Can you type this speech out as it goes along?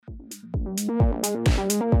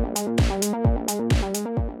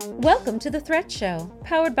Welcome to the Threat Show,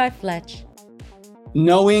 powered by Fletch.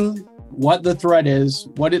 Knowing what the threat is,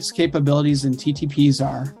 what its capabilities and TTPs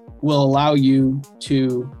are, will allow you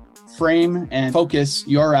to frame and focus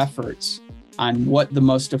your efforts on what the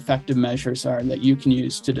most effective measures are that you can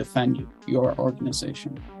use to defend your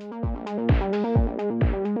organization.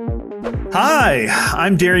 Hi,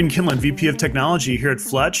 I'm Darian Kinlan, VP of Technology here at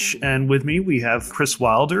Fletch, and with me we have Chris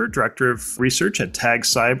Wilder, Director of Research at Tag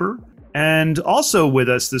Cyber. And also with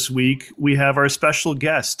us this week, we have our special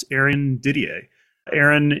guest, Aaron Didier.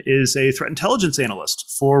 Aaron is a threat intelligence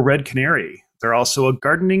analyst for Red Canary. They're also a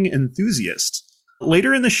gardening enthusiast.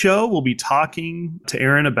 Later in the show, we'll be talking to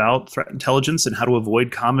Aaron about threat intelligence and how to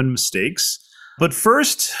avoid common mistakes. But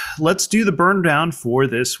first, let's do the burn down for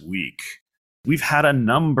this week. We've had a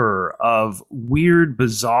number of weird,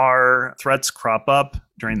 bizarre threats crop up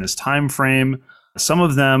during this time frame. Some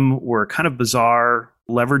of them were kind of bizarre,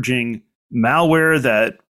 leveraging malware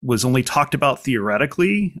that was only talked about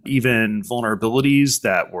theoretically, even vulnerabilities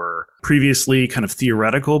that were previously kind of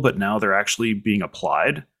theoretical, but now they're actually being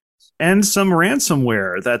applied. And some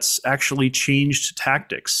ransomware that's actually changed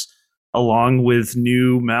tactics, along with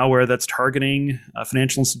new malware that's targeting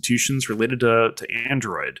financial institutions related to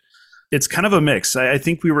Android. It's kind of a mix. I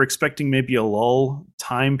think we were expecting maybe a lull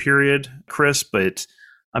time period, Chris, but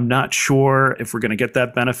I'm not sure if we're going to get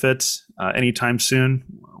that benefit anytime soon.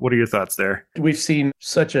 What are your thoughts there? We've seen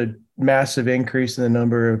such a massive increase in the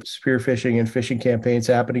number of spear phishing and phishing campaigns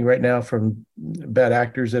happening right now from bad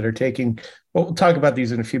actors that are taking, well, we'll talk about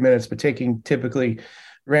these in a few minutes, but taking typically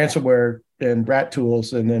ransomware and rat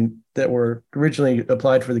tools and then that were originally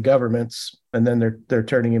applied for the governments, and then they're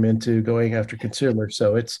turning them into going after consumers.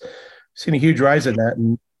 So it's seen a huge rise in that.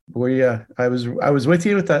 And I was with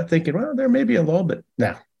you with that, thinking, well, there may be a lull, but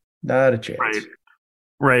no, not a chance.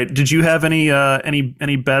 Right. Did you have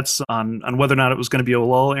any bets on whether or not it was going to be a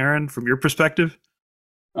lull, Aaron, from your perspective?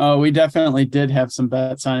 Oh, we definitely did have some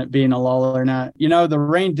bets on it being a lull or not. You know, the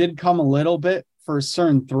rain did come a little bit for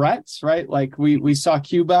certain threats, right? Like we saw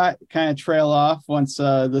QBot kind of trail off once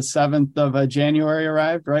the 7th of January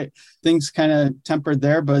arrived, right? Things kind of tempered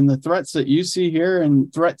there, but in the threats that you see here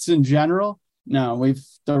and threats in general, no,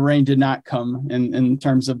 the rain did not come in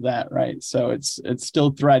terms of that, right? So it's still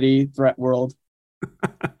threat world.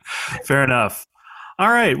 Fair enough. All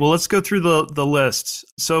right. Well, let's go through the list.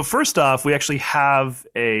 So first off, we actually have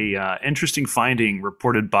a interesting finding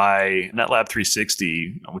reported by NetLab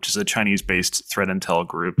 360, which is a Chinese-based threat intel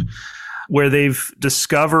group, where they've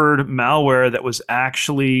discovered malware that was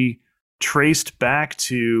actually traced back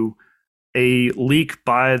to a leak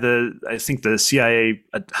by the CIA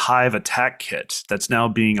Hive attack kit that's now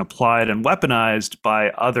being applied and weaponized by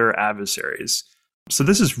other adversaries. So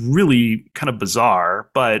this is really kind of bizarre,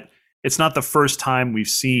 but it's not the first time we've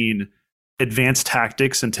seen advanced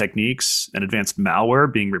tactics and techniques and advanced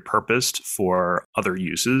malware being repurposed for other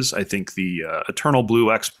uses. I think the Eternal Blue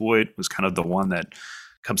exploit was kind of the one that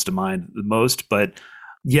comes to mind the most. But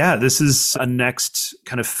yeah, this is a next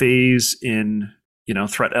kind of phase in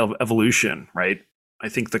threat evolution, right? I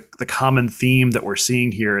think the common theme that we're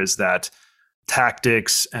seeing here is that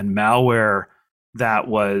tactics and malware that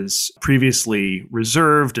was previously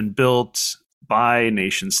reserved and built by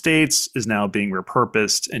nation states is now being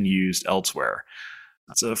repurposed and used elsewhere.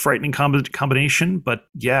 It's a frightening combination, but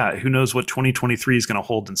yeah, who knows what 2023 is going to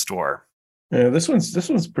hold in store. Yeah, this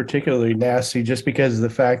one's particularly nasty just because of the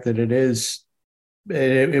fact that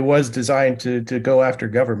it was designed to go after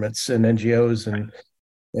governments and NGOs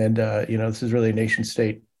and this is really a nation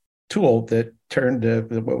state tool that turned to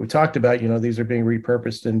what we talked about. These are being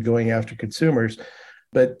repurposed and going after consumers.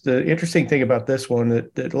 But the interesting thing about this one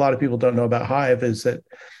that a lot of people don't know about Hive is that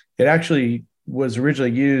it actually was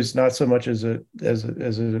originally used not so much as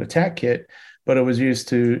an attack kit, but it was used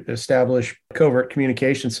to establish covert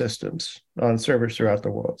communication systems on servers throughout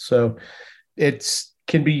the world. So it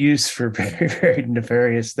can be used for very, very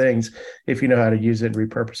nefarious things if you know how to use it and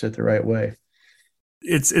repurpose it the right way.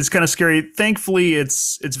 It's kind of scary. Thankfully,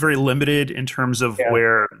 it's very limited in terms of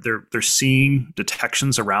where they're seeing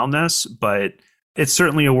detections around this, but it's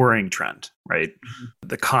certainly a worrying trend, right? Mm-hmm.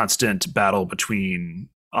 The constant battle between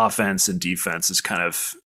offense and defense is kind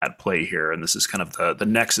of at play here, and this is kind of the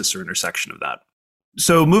nexus or intersection of that.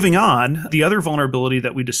 So moving on, the other vulnerability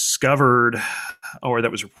that we discovered or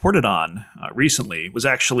that was reported on recently was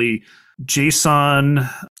actually JSON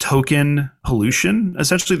token pollution.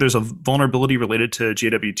 Essentially, there's a vulnerability related to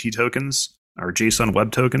JWT tokens or JSON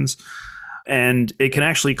web tokens, and it can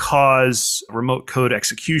actually cause remote code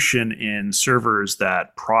execution in servers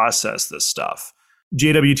that process this stuff.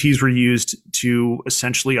 JWTs were used to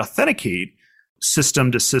essentially authenticate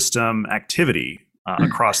system-to-system activity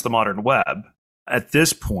across the modern web. At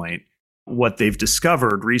this point, what they've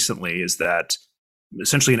discovered recently is that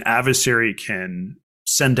essentially an adversary can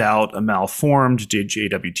send out a malformed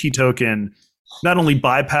JWT token, not only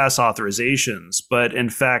bypass authorizations, but in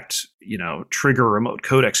fact, trigger remote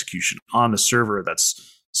code execution on the server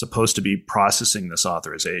that's supposed to be processing this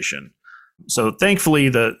authorization. So thankfully,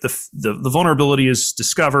 the vulnerability is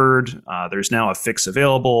discovered. There's now a fix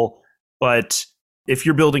available. But if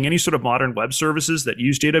you're building any sort of modern web services that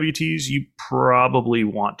use JWTs, you probably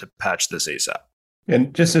want to patch this ASAP.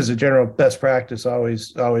 And just as a general best practice,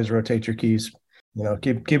 always rotate your keys.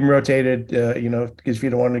 Keep them rotated. Because if you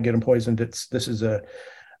don't want to get them poisoned, this is a,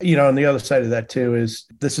 on the other side of that too is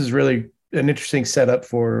this is really an interesting setup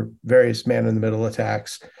for various man-in-the-middle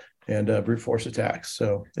attacks and brute force attacks.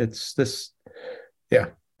 So it's this,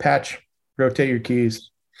 patch, rotate your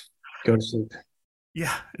keys, go to sleep.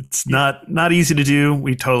 Yeah, it's not easy to do.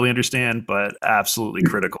 We totally understand, but absolutely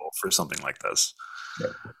critical for something like this.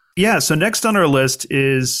 Yep. Yeah, so next on our list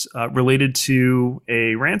is related to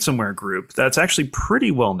a ransomware group that's actually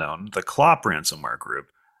pretty well known, the Clop ransomware group.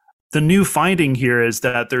 The new finding here is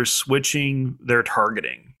that they're switching their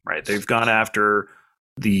targeting, right? They've gone after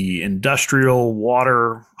the industrial,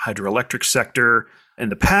 water, hydroelectric sector in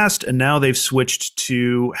the past, and now they've switched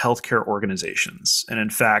to healthcare organizations. And in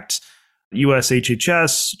fact, US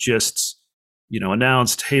HHS just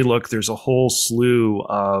announced, hey, look, there's a whole slew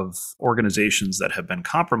of organizations that have been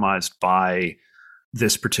compromised by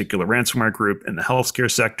this particular ransomware group in the healthcare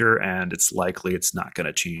sector, and it's likely it's not going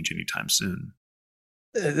to change anytime soon.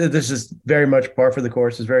 This is very much par for the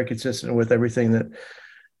course. It's very consistent with everything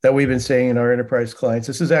that we've been seeing in our enterprise clients.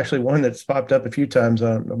 This is actually one that's popped up a few times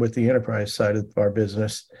with the enterprise side of our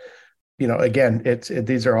business. Again,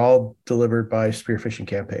 these are all delivered by spear phishing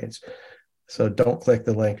campaigns. So don't click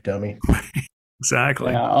the link, dummy.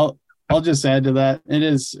 Exactly. Yeah, I'll just add to that.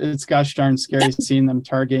 It's gosh darn scary seeing them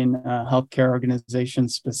targeting healthcare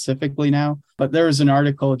organizations specifically now. But there was an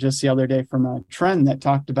article just the other day from a Trend that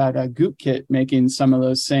talked about GoopKit making some of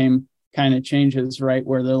those same kind of changes, right?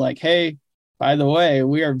 Where they're like, hey, by the way,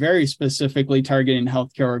 we are very specifically targeting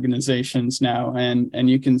healthcare organizations now. And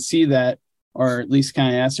you can see that, or at least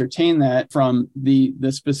kind of ascertain that from the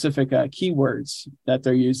specific keywords that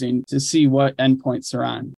they're using to see what endpoints they're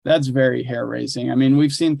on. That's very hair-raising. I mean,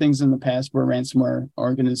 we've seen things in the past where ransomware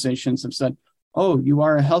organizations have said, oh, you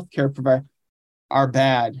are a healthcare provider, are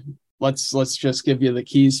bad. Let's just give you the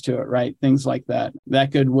keys to it, right? Things like that.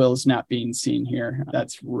 That goodwill is not being seen here.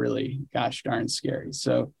 That's really gosh darn scary.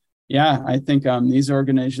 So yeah, I think these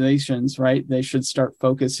organizations, right, they should start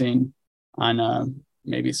focusing on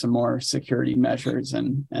maybe some more security measures.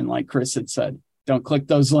 And like Chris had said, don't click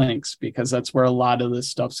those links because that's where a lot of this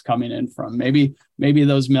stuff's coming in from. Maybe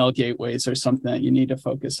those mail gateways are something that you need to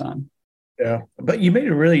focus on. Yeah, but you made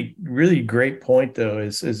a really, really great point, though,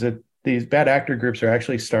 is that these bad actor groups are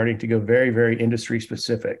actually starting to go very, very industry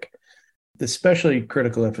specific, especially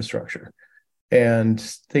critical infrastructure. And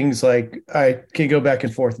things like, I can go back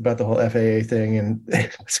and forth about the whole FAA thing and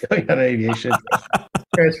what's going on in aviation,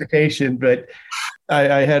 transportation, but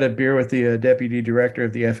I had a beer with the deputy director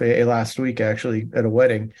of the FAA last week, actually, at a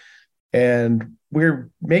wedding, and he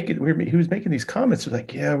was making these comments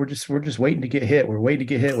like, yeah, we're just waiting to get hit. We're waiting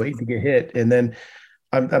to get hit. And then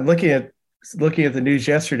I'm looking at the news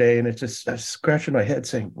yesterday, and I'm scratching my head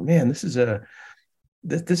saying, man, this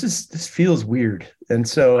feels weird. And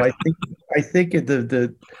so I think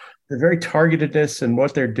the very targetedness and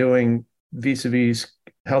what they're doing vis-a-vis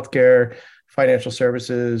healthcare, financial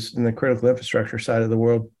services, and the critical infrastructure side of the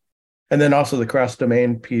world, and then also the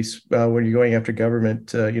cross-domain piece when you're going after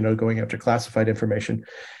government, going after classified information.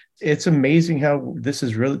 It's amazing how this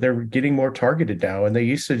is really, they're getting more targeted now. And they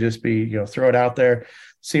used to just be, throw it out there,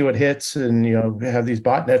 see what hits, and, have these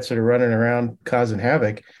botnets that are running around causing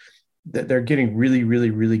havoc. That they're getting really, really,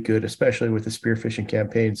 really good, especially with the spear phishing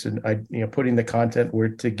campaigns and putting the content where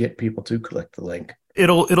to get people to click the link.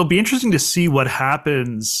 It'll be interesting to see what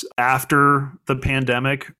happens after the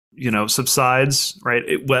pandemic, subsides, right?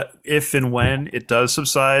 If and when it does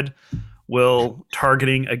subside, will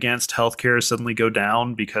targeting against healthcare suddenly go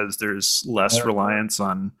down because there's less reliance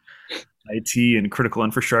on IT and critical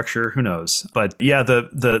infrastructure? Who knows? But yeah,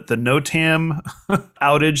 the NOTAM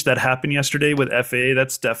outage that happened yesterday with FAA,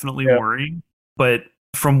 that's definitely worrying. But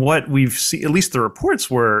from what we've seen, at least the reports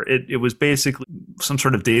were, it was basically some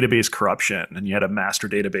sort of database corruption, and you had a master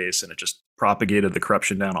database and it just propagated the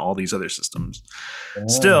corruption down all these other systems. Oh.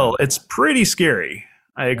 Still, it's pretty scary.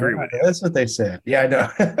 I agree with you. That's what they said. Yeah, I know.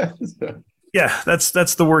 Yeah,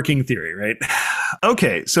 that's the working theory, right?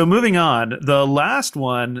 Okay, so moving on, the last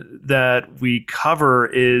one that we cover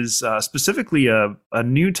is specifically a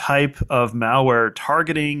new type of malware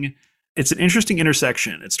targeting. It's an interesting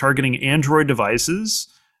intersection. It's targeting Android devices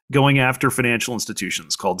going after financial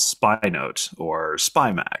institutions called SpyNote or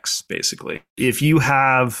SpyMax, basically. If you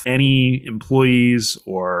have any employees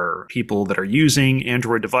or people that are using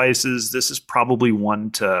Android devices, this is probably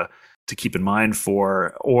one to keep in mind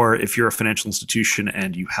for, or if you're a financial institution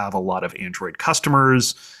and you have a lot of Android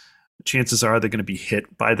customers, chances are they're going to be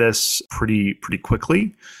hit by this pretty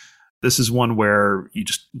quickly. This is one where you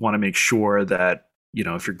just want to make sure that,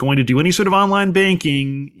 if you're going to do any sort of online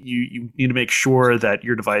banking, you need to make sure that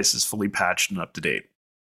your device is fully patched and up to date.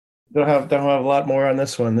 Don't have a lot more on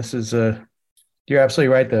this one. This is you're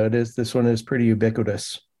absolutely right though. This one is pretty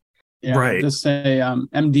ubiquitous. Yeah, right. Just say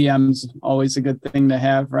MDM's always a good thing to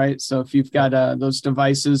have, right? So if you've got those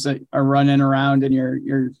devices that are running around and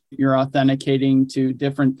you're authenticating to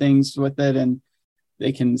different things with it, and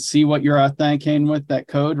they can see what you're authenticating with, that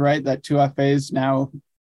code, right? That 2FA is now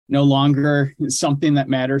no longer something that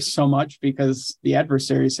matters so much because the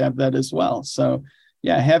adversaries have that as well. So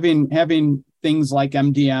yeah, having things like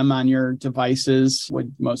MDM on your devices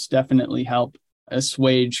would most definitely help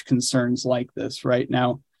assuage concerns like this. Right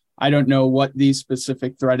now, I don't know what these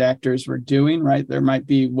specific threat actors were doing, right? There might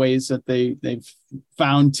be ways that they've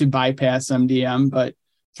found to bypass MDM, but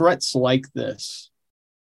threats like this,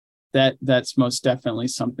 that's most definitely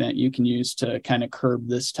something that you can use to kind of curb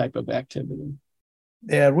this type of activity.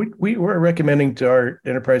 Yeah, we were recommending to our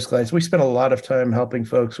enterprise clients, we spent a lot of time helping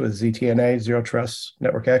folks with ZTNA, Zero Trust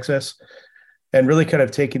Network Access, and really kind of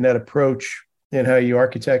taking that approach in how you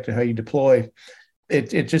architect and how you deploy.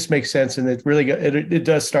 It just makes sense, and it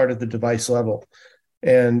does start at the device level,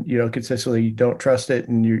 and consistently you don't trust it,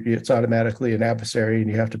 and it's automatically an adversary, and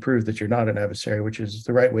you have to prove that you're not an adversary, which is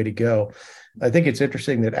the right way to go. I think it's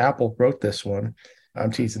interesting that Apple wrote this one.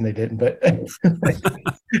 I'm teasing they didn't, but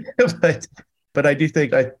but I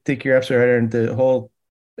think you're absolutely right, and the whole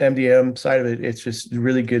MDM side of it, it's just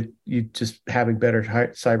really good. You just having better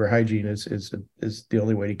cyber hygiene is the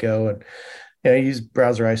only way to go, and you use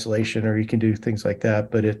browser isolation, or you can do things like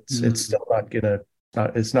that, but it's still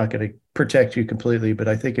it's not gonna protect you completely. But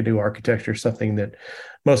I think a new architecture is something that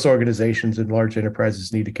most organizations and large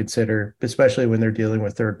enterprises need to consider, especially when they're dealing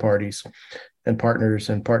with third parties and partners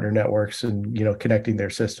and partner networks, and connecting their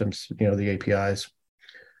systems, the APIs.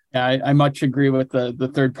 Yeah, I much agree with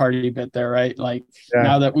the third party bit there, right? Like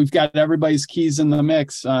now that we've got everybody's keys in the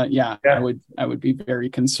mix, I would be very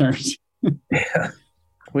concerned. Yeah.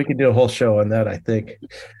 We could do a whole show on that, I think.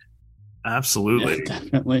 Absolutely. Yeah,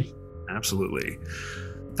 definitely. Absolutely.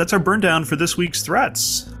 That's our burn down for this week's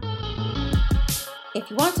threats. If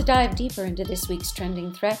you want to dive deeper into this week's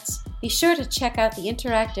trending threats, be sure to check out the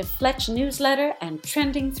interactive Fletch newsletter and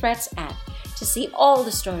Trending Threats app to see all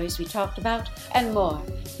the stories we talked about and more.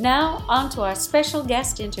 Now, on to our special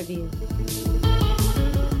guest interview.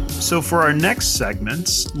 So for our next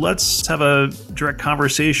segment, let's have a direct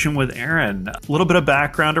conversation with Aaron. A little bit of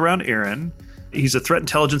background around Aaron. He's a threat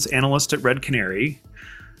intelligence analyst at Red Canary.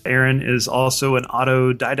 Aaron is also an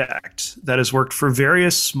autodidact that has worked for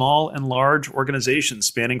various small and large organizations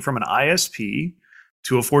spanning from an ISP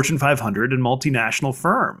to a Fortune 500 and multinational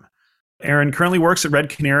firm. Aaron currently works at Red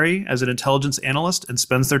Canary as an intelligence analyst and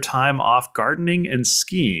spends their time off gardening and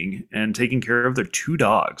skiing and taking care of their 2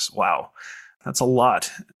 dogs. Wow, that's a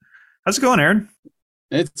lot. How's it going, Aaron?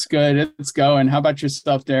 It's good. It's going. How about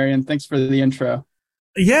yourself, Darian? Thanks for the intro.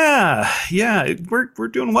 Yeah, we're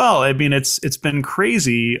doing well. I mean, it's been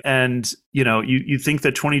crazy, and you think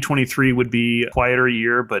that 2023 would be a quieter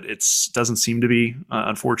year, but it doesn't seem to be,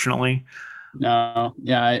 unfortunately. No,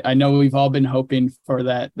 yeah, I know we've all been hoping for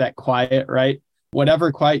that quiet, right?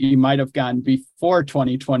 Whatever quiet you might have gotten before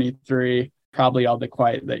 2023, probably all the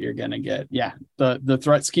quiet that you're gonna get. Yeah, the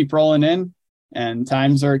threats keep rolling in, and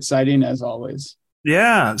times are exciting as always.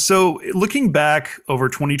 Yeah. So looking back over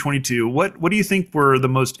 2022, what do you think were the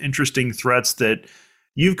most interesting threats that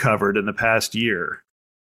you've covered in the past year?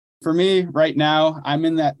 For me, right now, I'm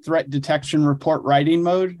in that threat detection report writing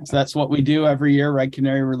mode. So that's what we do every year. Red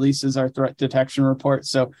Canary releases our threat detection report.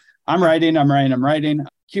 So I'm writing.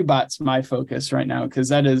 QBot's my focus right now because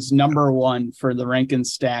that is number one for the rank and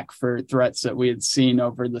stack for threats that we had seen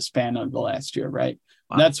over the span of the last year, right?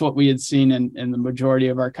 Wow. That's what we had seen in the majority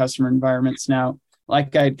of our customer environments now.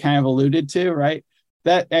 Like I kind of alluded to, right?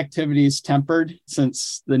 That activity is tempered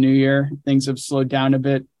since the new year. Things have slowed down a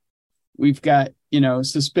bit. We've got,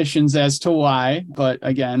 suspicions as to why, but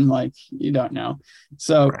again, you don't know.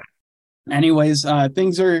 So Anyways,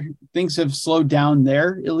 things have slowed down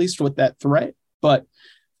there, at least with that threat, but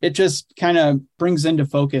it just kind of brings into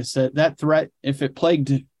focus that threat, if it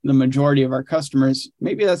plagued the majority of our customers,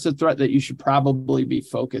 maybe that's a threat that you should probably be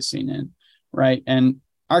focusing in, right? And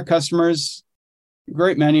our customers, a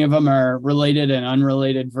great many of them are related and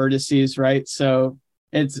unrelated vertices, right? So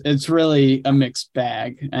it's really a mixed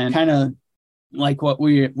bag, and kind of like what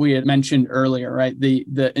we had mentioned earlier, right?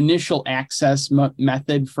 The initial access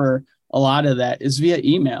method for a lot of that is via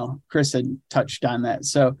email. Chris had touched on that.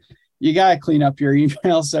 So you got to clean up your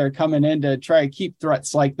emails that are coming in to try to keep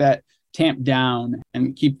threats like that tamped down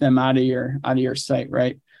and keep them out of your site,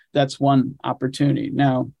 right? That's one opportunity.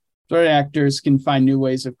 Now, threat actors can find new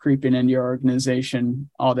ways of creeping into your organization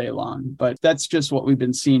all day long, but that's just what we've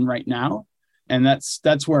been seeing right now. And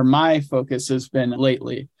that's where my focus has been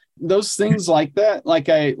lately. Those things like that, like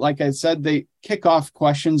I said, they kick off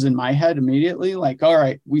questions in my head immediately. Like, all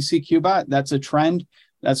right, we see Qbot. That's a trend.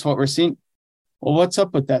 That's what we're seeing. Well, what's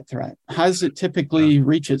up with that threat? How does it typically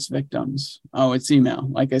reach its victims? Oh, it's email,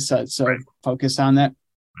 like I said. So focus on that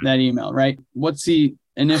email, right? What's the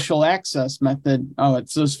initial access method? Oh,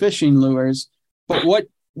 it's those phishing lures. But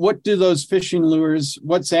what do those phishing lures,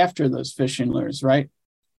 what's after those phishing lures, right?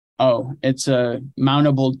 Oh, it's a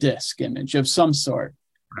mountable disk image of some sort.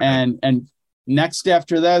 And next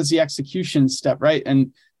after that is the execution step, right?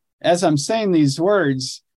 And as I'm saying these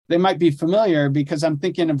words, they might be familiar because I'm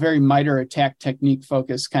thinking a very MITRE attack technique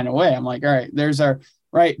focused kind of way. I'm like, all right, there's our,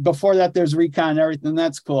 right, before that, there's recon and everything.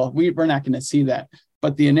 That's cool. We're not going to see that.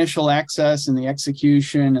 But the initial access and the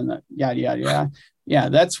execution and the yada, yada, yada. Yeah,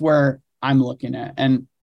 that's where I'm looking at. And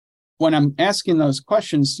when I'm asking those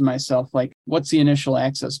questions to myself, like, what's the initial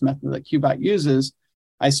access method that Qbot uses?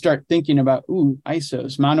 I start thinking about,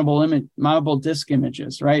 ISOs, mountable disk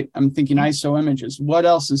images, right? I'm thinking ISO images. What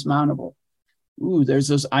else is mountable? There's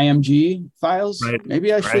those IMG files. Right.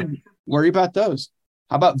 Maybe I should worry about those.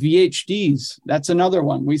 How about VHDs? That's another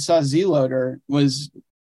one. We saw Zloader was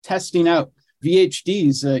testing out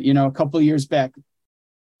VHDs, a couple of years back.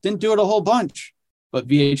 Didn't do it a whole bunch, but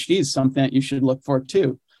VHD is something that you should look for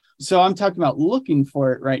too. So I'm talking about looking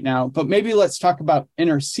for it right now, but maybe let's talk about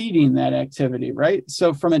interceding that activity, right?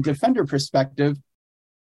 So from a defender perspective,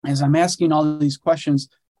 as I'm asking all these questions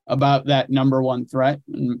about that number one threat,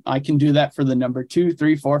 and I can do that for the number 2,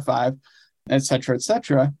 3, 4, 5, et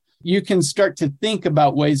cetera, you can start to think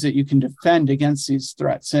about ways that you can defend against these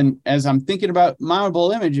threats. And as I'm thinking about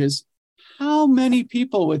mountable images, how many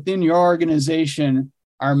people within your organization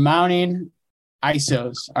are mounting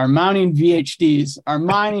ISOs, are mounting VHDs, are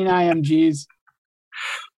mining IMGs?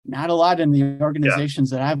 Not a lot in the organizations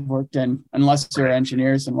that I've worked in, unless they're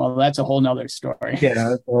engineers. And well, that's a whole nother story. Yeah,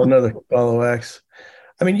 that's a whole nother follow X.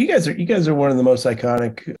 I mean, you guys are one of the most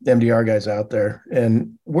iconic MDR guys out there.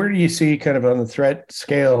 And where do you see kind of on the threat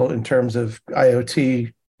scale in terms of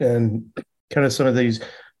IoT and kind of some of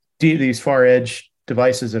these far edge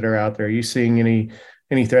devices that are out there? Are you seeing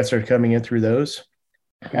any threats that are coming in through those?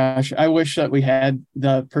 Gosh, I wish that we had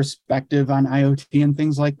the perspective on IoT and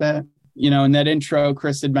things like that. In that intro,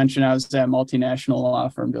 Chris had mentioned I was at a multinational law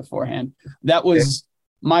firm beforehand. That was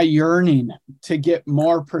my yearning to get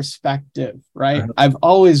more perspective, right? I've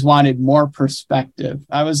always wanted more perspective.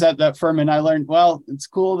 I was at that firm and I learned, well, it's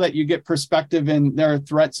cool that you get perspective and there are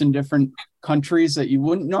threats in different countries that you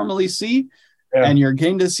wouldn't normally see. Yeah. And you're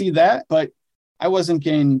getting to see that, but I wasn't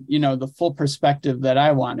getting, the full perspective that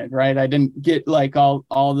I wanted, right? I didn't get like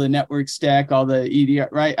all the network stack, all the EDR,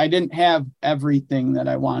 right? I didn't have everything that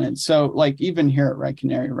I wanted. So like even here at Red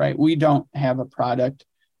Canary, right? We don't have a product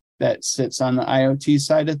that sits on the IoT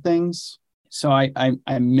side of things. So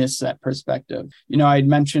I miss that perspective. I'd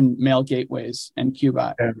mentioned mail gateways and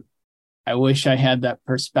Qbot. Yeah. I wish I had that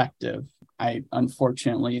perspective. I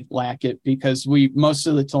unfortunately lack it because most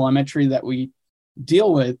of the telemetry that we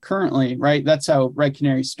deal with currently, right? That's how Red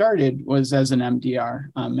Canary started, was as an MDR,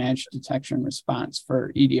 managed detection response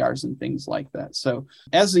for EDRs and things like that. So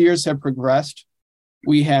as the years have progressed,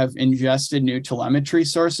 we have ingested new telemetry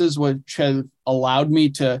sources, which have allowed me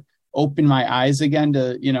to open my eyes again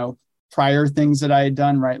to, prior things that I had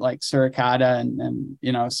done, right? Like Suricata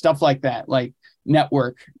and stuff like that, like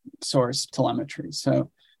network source telemetry.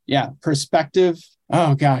 So yeah, perspective.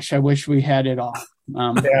 Oh gosh, I wish we had it all.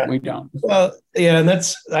 We don't. Well, yeah, and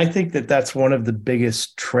I think that's one of the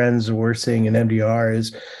biggest trends we're seeing in MDR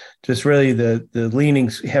is just really the leaning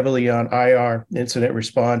heavily on IR, incident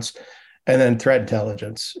response, and then threat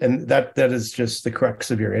intelligence. And that is just the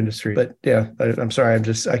crux of your industry. But yeah, I'm sorry,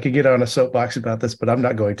 I could get on a soapbox about this, but I'm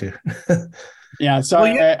not going to. Yeah,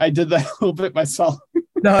 sorry, I did that a little bit myself.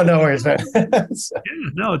 No worries, man. Yeah,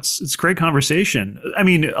 no, it's great conversation. I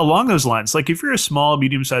mean, along those lines, like if you're a small,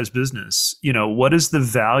 medium-sized business, what is the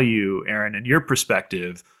value, Aaron, in your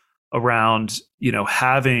perspective around,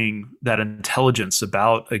 having that intelligence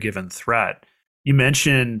about a given threat? You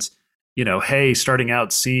mentioned, hey, starting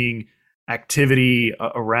out seeing activity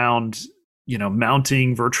around,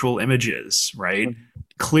 mounting virtual images, right? Mm-hmm.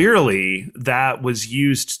 Clearly that was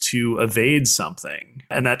used to evade something.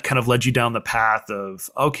 And that kind of led you down the path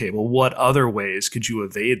of, okay, well, what other ways could you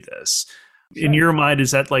evade this? Sure. In your mind,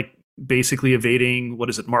 is that like basically evading, what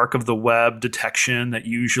is it, mark of the web detection that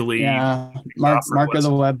usually... Yeah, mark of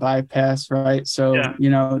the web bypass, right? So,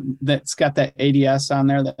 that's got that ADS on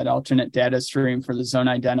there, that alternate data stream for the zone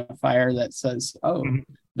identifier that says,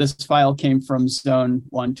 this file came from zone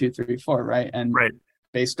 1, 2, 3, 4, right? And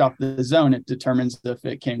based off the zone, it determines if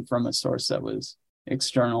it came from a source that was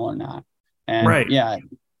external or not. And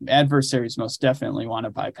adversaries most definitely want to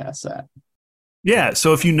bypass that. Yeah.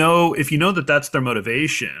 So if you know that that's their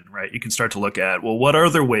motivation, right, you can start to look at, well, what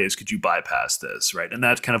other ways could you bypass this, right? And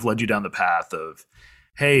that kind of led you down the path of,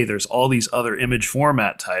 hey, there's all these other image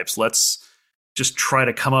format types. Let's just try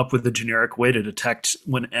to come up with a generic way to detect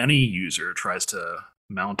when any user tries to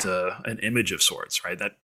mount an image of sorts, right?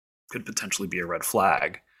 That could potentially be a red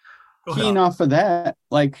flag. Keying off of that,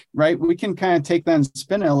 we can kind of take that and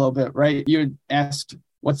spin it a little bit, right? You had asked,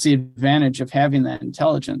 what's the advantage of having that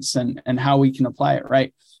intelligence and how we can apply it,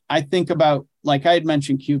 right? I think about, like I had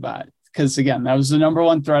mentioned, Qbot, because again, that was the number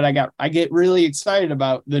one threat I got. I get really excited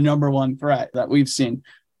about the number one threat that we've seen,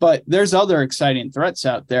 but there's other exciting threats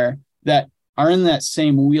out there that are in that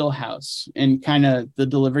same wheelhouse in kind of the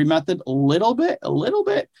delivery method a little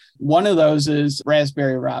bit. One of those is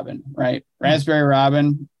Raspberry Robin, right? Raspberry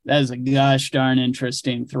Robin, that is a gosh darn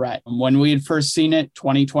interesting threat. When we had first seen it,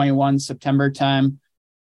 2021, September time,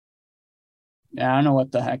 I don't know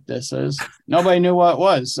what the heck this is. Nobody knew what it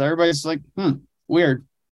was. So everybody's like, weird,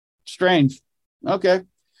 strange. Okay.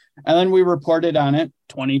 And then we reported on it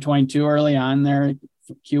 2022 early on there,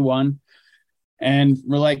 Q1. And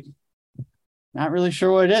we're like, not really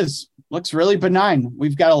sure what it is. Looks really benign.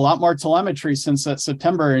 We've got a lot more telemetry since that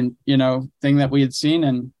September and thing that we had seen,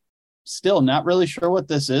 and still not really sure what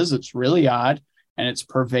this is. It's really odd and it's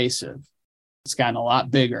pervasive. It's gotten a lot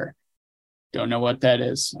bigger. Don't know what that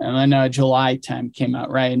is. And then July time came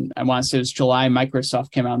out, right? And I want to say it was July,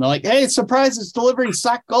 Microsoft came out and they're like, hey, surprise, it's delivering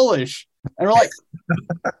SOC Goalish. And we're like,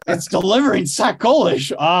 it's delivering SOC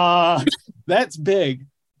Goalish. That's big.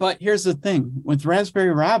 But here's the thing with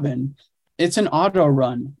Raspberry Robin, it's an auto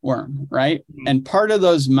run worm, right? And part of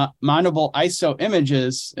those mountable ISO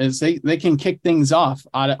images is they can kick things off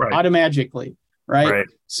automatically, right?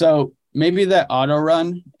 So maybe that auto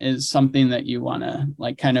run is something that you want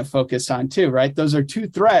to kind of focus on too, right? Those are two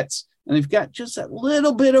threats and they've got just a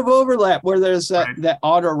little bit of overlap where there's that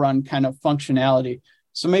auto run kind of functionality.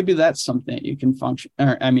 So maybe that's something that you can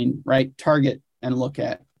target and look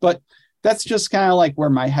at. But that's just kind of like where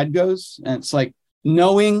my head goes. And it's like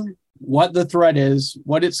knowing what the threat is,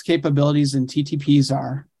 what its capabilities and TTPs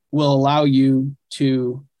are, will allow you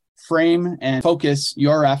to frame and focus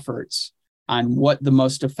your efforts on what the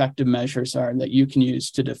most effective measures are that you can use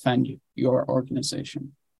to defend your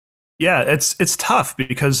organization. Yeah, it's tough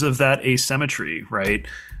because of that asymmetry, right?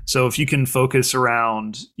 So if you can focus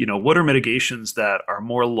around, what are mitigations that are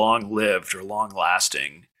more long-lived or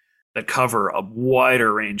long-lasting that cover a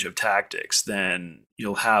wider range of tactics, then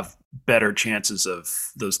you'll have better chances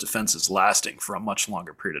of those defenses lasting for a much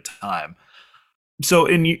longer period of time. So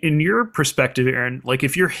in your perspective, Aaron,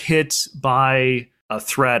 if you're hit by a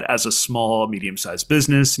threat as a small, medium-sized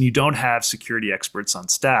business and you don't have security experts on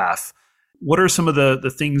staff, what are some of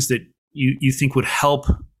the things that you think would help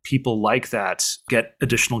people like that get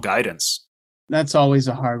additional guidance? That's always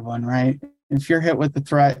a hard one, right? If you're hit with the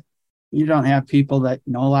threat, you don't have people that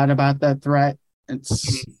know a lot about that threat.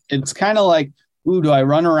 It's kind of like, do I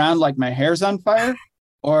run around like my hair's on fire?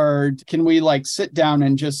 Or can we sit down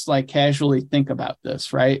and just casually think about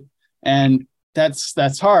this, right? And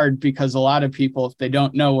that's hard because a lot of people, if they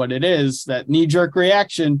don't know what it is, that knee-jerk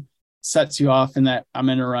reaction sets you off in that I'm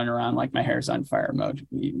going to run around like my hair's on fire mode.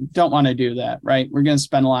 You don't want to do that, right? We're going to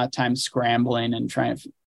spend a lot of time scrambling and trying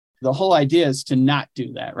to... The whole idea is to not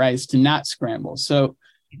do that, right? Is to not scramble. So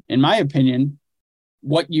in my opinion,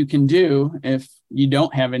 what you can do if you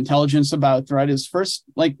don't have intelligence about a threat is first,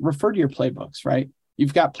 refer to your playbooks, right?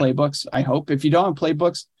 You've got playbooks, I hope. If you don't have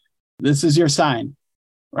playbooks, this is your sign.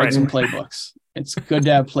 Write some playbooks. It's good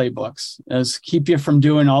to have playbooks. It'll keep you from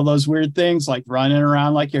doing all those weird things like running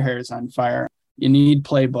around like your hair is on fire. You need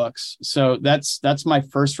playbooks. So that's my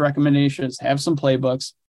first recommendation is have some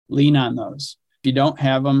playbooks, lean on those. If you don't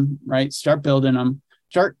have them, right, start building them,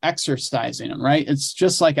 start exercising them, right? It's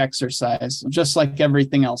just like exercise, just like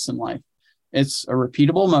everything else in life. It's a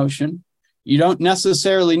repeatable motion. You don't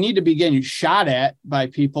necessarily need to be getting shot at by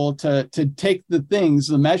people to take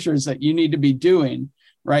the measures that you need to be doing,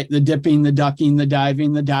 right? The dipping, the ducking, the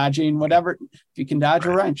diving, the dodging, whatever. If you can dodge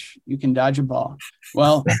a wrench, you can dodge a ball.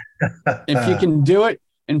 Well, if you can do it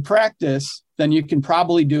in practice, then you can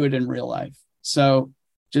probably do it in real life. So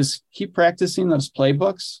just keep practicing those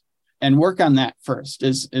playbooks and work on that first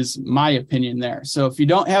is my opinion there. So if you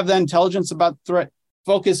don't have the intelligence about the threat,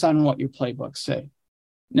 focus on what your playbooks say.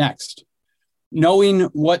 Next, knowing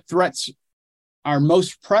what threats are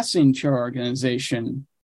most pressing to your organization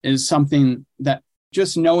is something that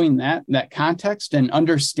just knowing that context and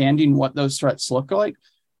understanding what those threats look like,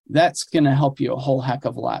 that's going to help you a whole heck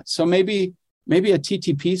of a lot. So maybe a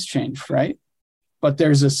TTP's changed, right? But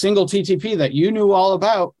there's a single TTP that you knew all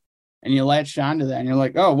about and you latched onto that and you're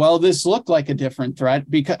like, oh, well, this looked like a different threat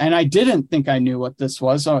and I didn't think I knew what this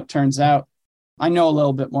was. So it turns out I know a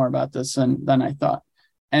little bit more about this than I thought.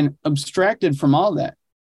 And abstracted from all that,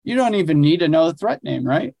 you don't even need to know the threat name,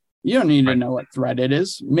 right? You don't need to know what threat it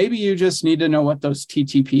is. Maybe you just need to know what those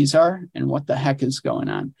TTPs are and what the heck is going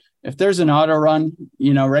on. If there's an auto run,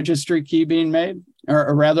 registry key being made,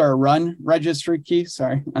 or rather a run registry key,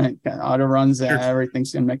 sorry, auto runs,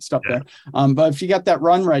 everything's getting mixed up there. But if you got that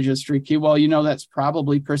run registry key, well, that's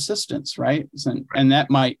probably persistence, right? And that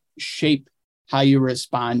might shape how you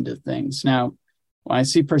respond to things. Now, when I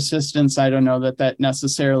see persistence, I don't know that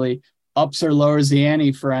necessarily ups or lowers the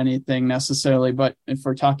ante for anything necessarily, but if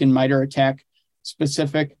we're talking miter attack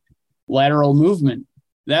specific lateral movement,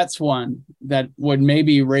 that's one that would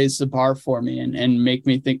maybe raise the bar for me and make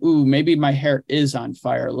me think, ooh, maybe my hair is on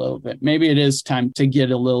fire a little bit. Maybe it is time to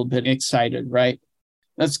get a little bit excited, right?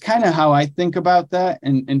 That's kind of how I think about that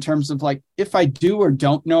in terms of like, if I do or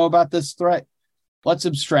don't know about this threat, let's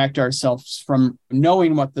abstract ourselves from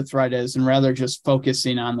knowing what the threat is and rather just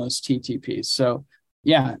focusing on those TTPs. So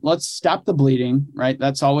yeah, let's stop the bleeding, right?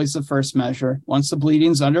 That's always the first measure. Once the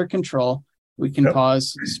bleeding's under control, we can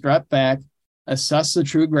pause, step back, assess the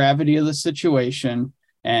true gravity of the situation,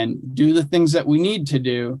 and do the things that we need to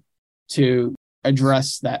do to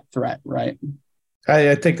address that threat, right?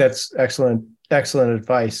 I think that's excellent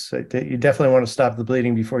advice. You definitely want to stop the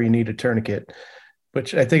bleeding before you need a tourniquet,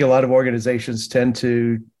 which I think a lot of organizations tend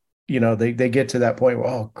to, they get to that point where,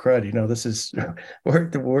 oh, crud, this is,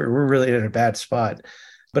 we're really in a bad spot.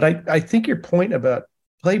 But I think your point about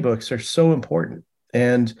playbooks are so important.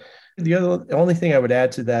 And the only thing I would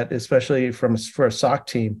add to that, especially for a SOC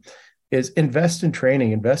team, is invest in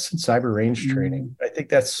training, invest in cyber range training. I think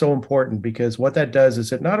that's so important because what that does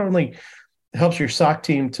is it not only helps your SOC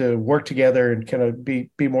team to work together and kind of be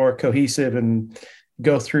more cohesive and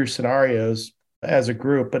go through scenarios as a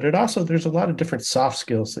group, but there's a lot of different soft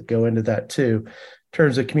skills that go into that too, in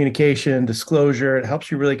terms of communication, disclosure. It helps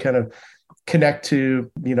you really kind of connect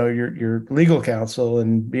to, your legal counsel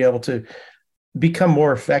and be able to become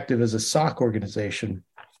more effective as a SOC organization.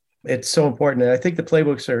 It's so important. And I think the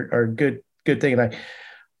playbooks are a good thing. And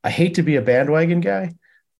I hate to be a bandwagon guy,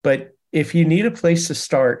 but if you need a place to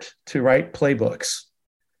start to write playbooks,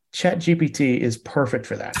 ChatGPT is perfect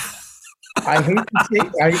for that. I hate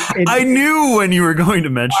to say I knew when you were going to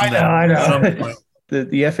mention that. I know.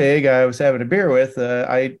 The FAA guy I was having a beer with,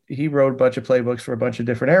 he wrote a bunch of playbooks for a bunch of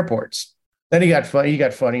different airports. Then he got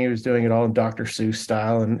funny. He was doing it all in Dr. Seuss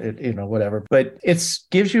style and whatever. But it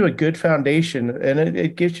gives you a good foundation, and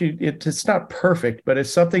it gives you. It's not perfect, but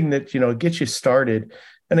it's something that gets you started,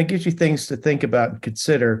 and it gives you things to think about and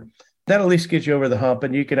consider. That at least gets you over the hump,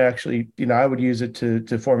 and you can actually, I would use it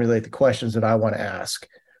to formulate the questions that I want to ask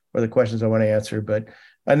or the questions I want to answer.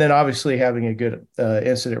 And then obviously having a good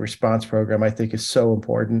incident response program, I think, is so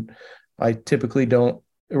important. I typically don't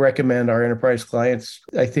recommend our enterprise clients.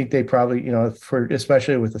 I think they probably,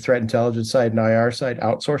 especially with the threat intelligence side and IR side,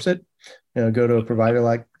 outsource it. Go to a provider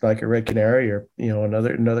like a Red Canary or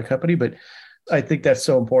another company. But I think that's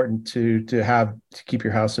so important to keep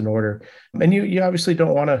your house in order. And you obviously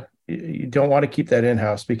don't want to keep that in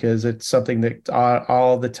house because it's something that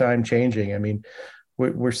all the time changing. I mean,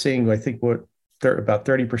 we're seeing, I think, about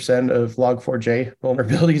 30% of Log4j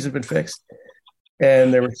vulnerabilities have been fixed.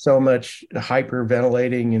 And there was so much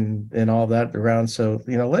hyperventilating and all that around. So,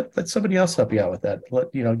 let somebody else help you out with that.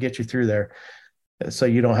 Get you through there so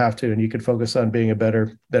you don't have to, and you can focus on being a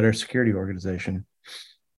better security organization.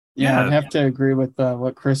 Yeah, I'd have to agree with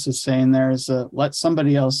what Chris is saying there is let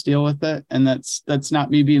somebody else deal with it. And that's not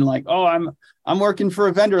me being like, oh, I'm working for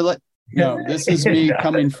a vendor. No, this is me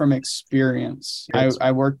coming from experience.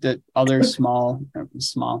 I worked at other small,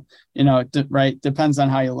 right? Depends on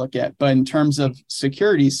how you look at it. But in terms of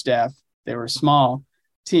security staff, they were small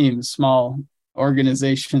teams, small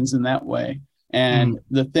organizations in that way. And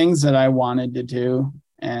the things that I wanted to do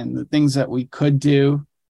and the things that we could do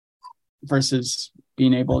versus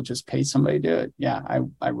being able to just pay somebody to do it. Yeah,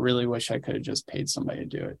 I really wish I could have just paid somebody to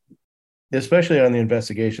do it. Especially on the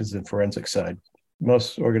investigations and forensic side.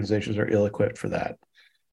 Most organizations are ill-equipped for that.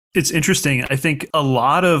 It's interesting. I think a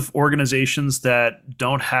lot of organizations that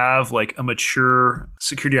don't have like a mature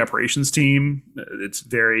security operations team, it's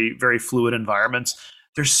very, very fluid environments.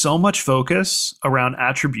 There's so much focus around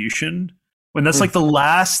attribution when that's like the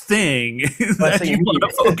last thing that you want to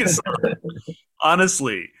focus on,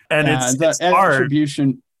 honestly. And it's hard.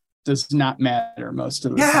 Attribution does not matter most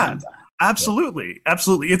of the time. Absolutely.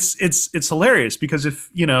 It's hilarious because if,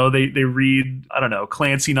 they read, I don't know,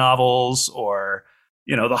 Clancy novels or,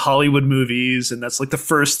 the Hollywood movies, and that's like the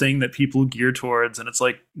first thing that people gear towards. And it's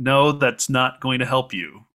like, no, that's not going to help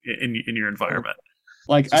you in your environment.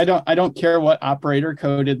 Like, I don't care what operator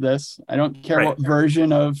coded this. I don't care what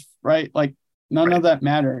version of, right? Like, none of that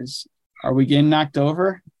matters. Are we getting knocked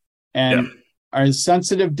over? And are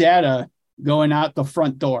sensitive data going out the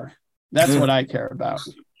front door? That's what I care about.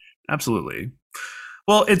 Absolutely.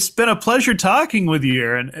 Well, it's been a pleasure talking with you,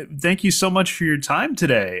 Aaron. Thank you so much for your time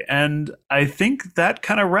today. And I think that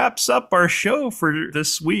kind of wraps up our show for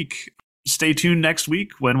this week. Stay tuned next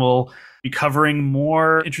week when we'll be covering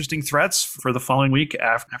more interesting threats for the following week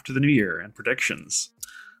after the new year and predictions.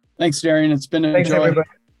 Thanks, Darian. It's been a joy. Everybody.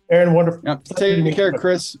 Aaron, wonderful. Yep. Take care,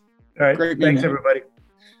 Chris. All right. Great Thanks, meeting. everybody.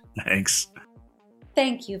 Thanks.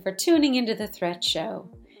 Thank you for tuning into The Threat Show.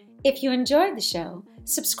 If you enjoyed the show,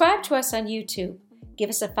 subscribe to us on YouTube, give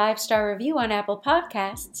us a 5-star review on Apple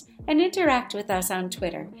Podcasts, and interact with us on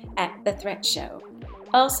Twitter @The Threat Show.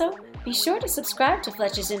 Also, be sure to subscribe to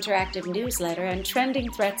Fletch's interactive newsletter and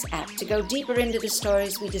Trending Threats app to go deeper into the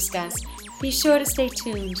stories we discuss. Be sure to stay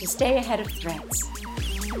tuned to stay ahead of threats.